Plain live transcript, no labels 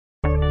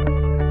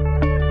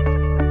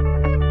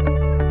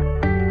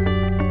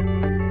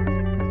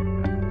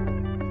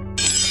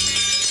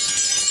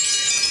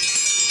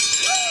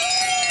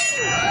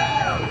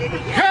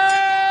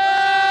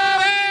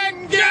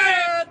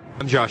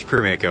Josh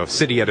Permako,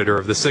 city editor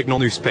of the Signal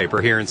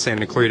newspaper here in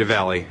Santa Clarita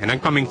Valley, and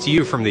I'm coming to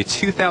you from the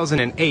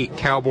 2008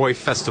 Cowboy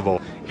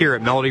Festival here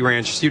at Melody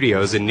Ranch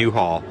Studios in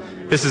Newhall.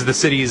 This is the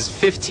city's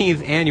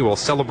 15th annual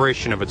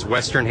celebration of its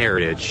Western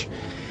heritage.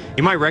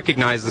 You might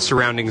recognize the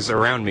surroundings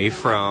around me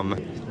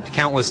from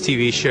countless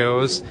TV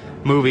shows,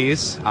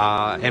 movies,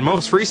 and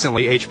most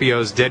recently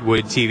HBO's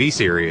Deadwood TV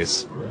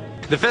series.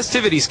 The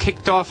festivities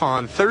kicked off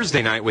on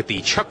Thursday night with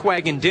the Chuck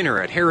Wagon Dinner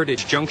at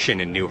Heritage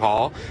Junction in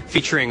Newhall,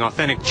 featuring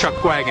authentic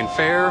Chuck Wagon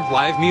fare,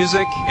 live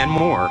music, and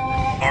more.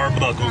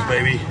 Arbuckles,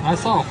 baby. I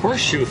saw a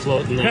horseshoe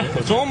floating there. Yeah,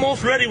 it's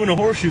almost ready when a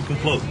horseshoe can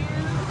float.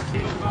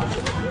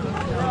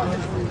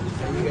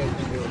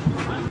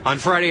 On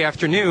Friday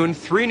afternoon,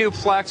 3 new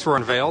plaques were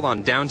unveiled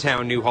on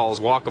downtown Newhall's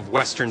Walk of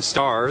Western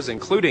Stars,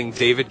 including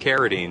David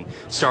Carradine,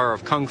 star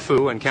of Kung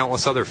Fu and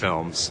countless other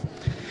films.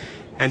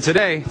 And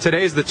today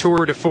is the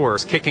tour de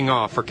force kicking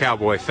off for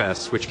Cowboy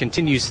Fest, which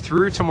continues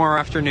through tomorrow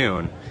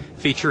afternoon,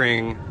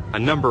 featuring a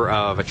number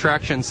of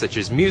attractions such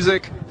as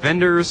music,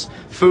 vendors,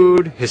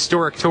 food,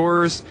 historic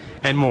tours,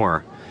 and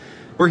more.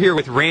 We're here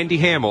with Randy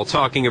Hamill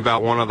talking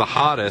about one of the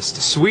hottest,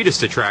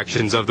 sweetest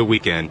attractions of the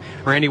weekend.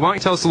 Randy, why don't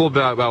you tell us a little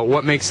bit about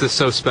what makes this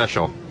so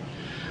special?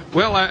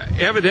 Well,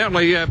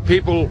 evidently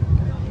people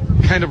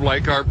kind of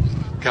like our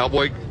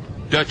cowboy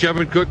Dutch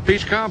oven cooked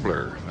peach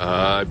cobbler.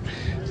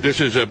 This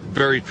is a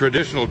very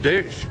traditional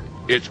dish.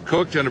 It's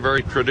cooked in a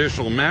very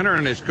traditional manner,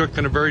 and it's cooked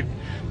in a very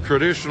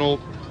traditional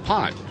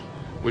pot,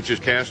 which is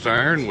cast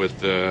iron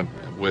with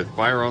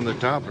fire on the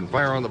top and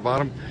fire on the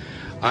bottom.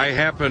 I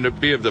happen to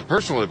be of the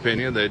personal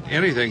opinion that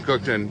anything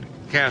cooked in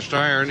cast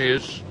iron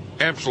is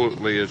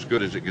absolutely as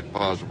good as it could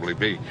possibly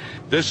be.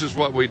 This is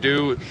what we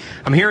do.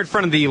 I'm here in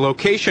front of the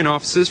location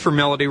offices for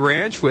Melody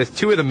Ranch with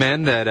 2 of the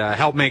men that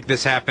help make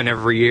this happen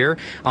every year,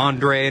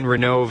 Andre and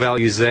Renaud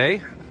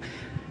Valuze.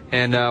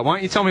 And why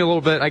don't you tell me a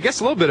little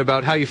bit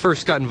about how you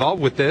first got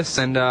involved with this,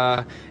 and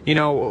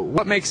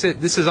what makes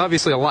it, this is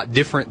obviously a lot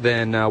different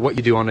than what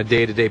you do on a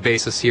day-to-day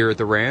basis here at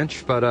the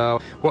ranch,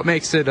 but what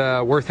makes it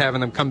worth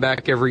having them come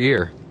back every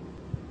year?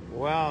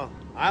 Well,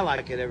 I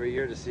like it every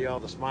year to see all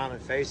the smiling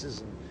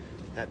faces and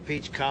that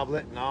peach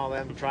cobblet and all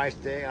them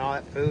tri-steak and all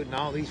that food and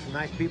all these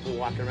nice people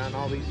walking around,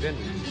 all these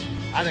vendors.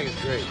 I think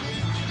it's great.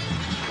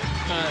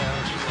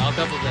 I'll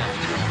double that.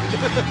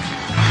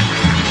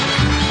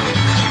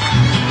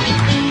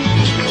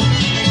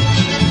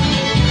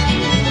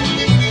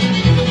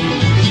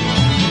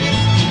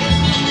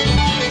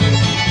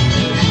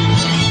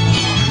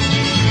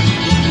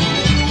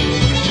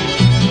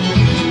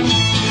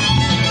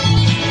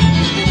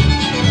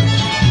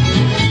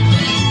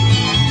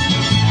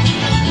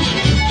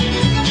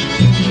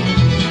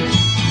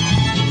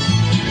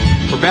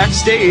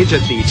 Backstage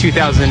at the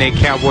 2008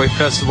 Cowboy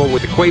Festival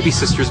with the Quavy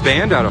Sisters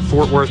Band out of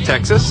Fort Worth,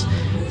 Texas.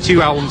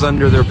 2 albums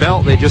under their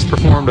belt, they just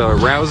performed a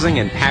rousing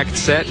and packed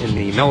set in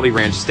the Melody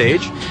Ranch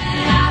stage.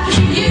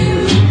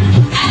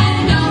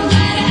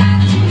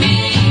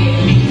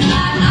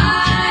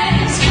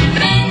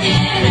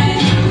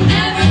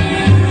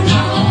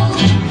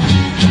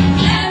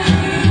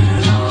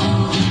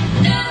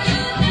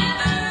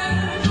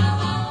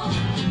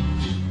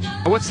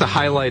 What's the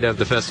highlight of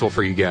the festival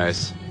for you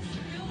guys?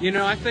 You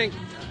know, I think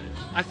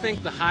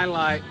the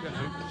highlight,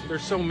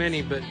 there's so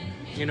many, but,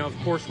 of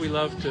course we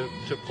love to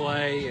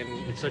play, and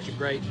it's such a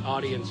great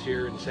audience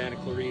here in Santa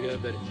Clarita,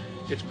 but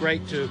it's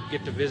great to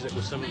get to visit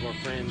with some of our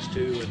friends,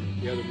 too,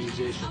 and the other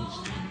musicians.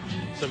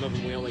 Some of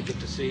them we only get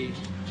to see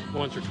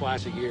once or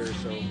twice a year,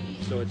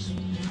 so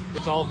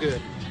it's all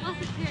good.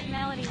 Awesome here at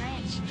Melody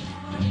Ranch.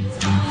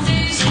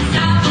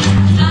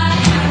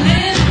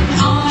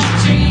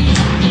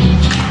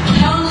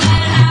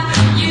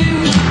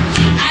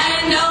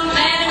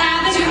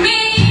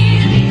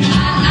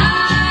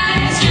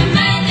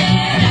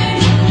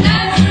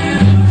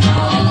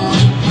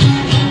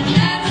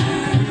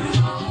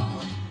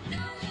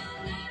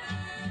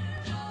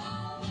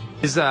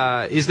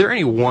 Is there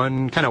any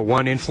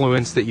one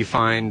influence that you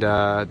find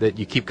that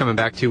you keep coming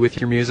back to with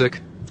your music?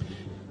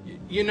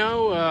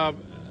 I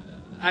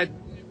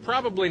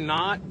probably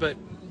not, but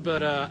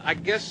I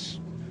guess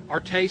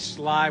our tastes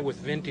lie with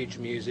vintage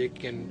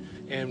music,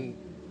 and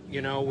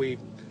we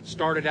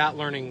started out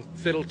learning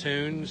fiddle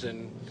tunes,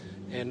 and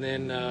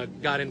then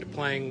got into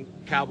playing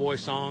cowboy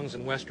songs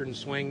and western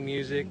swing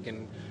music,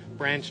 and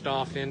branched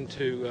off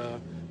into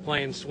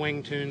playing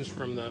swing tunes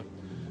from the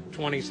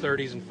 20s,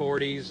 30s, and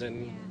 40s,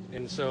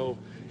 and so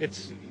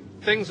it's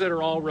things that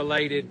are all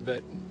related,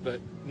 but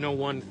no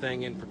one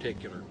thing in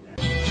particular.